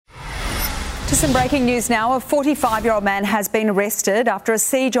To some breaking news now. A 45-year-old man has been arrested after a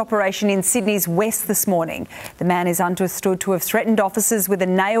siege operation in Sydney's west this morning. The man is understood to have threatened officers with a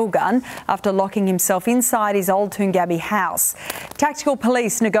nail gun after locking himself inside his old Toongabbie house. Tactical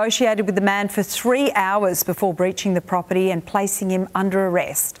police negotiated with the man for 3 hours before breaching the property and placing him under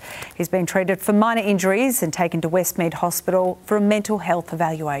arrest. He's been treated for minor injuries and taken to Westmead Hospital for a mental health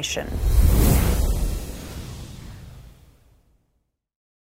evaluation.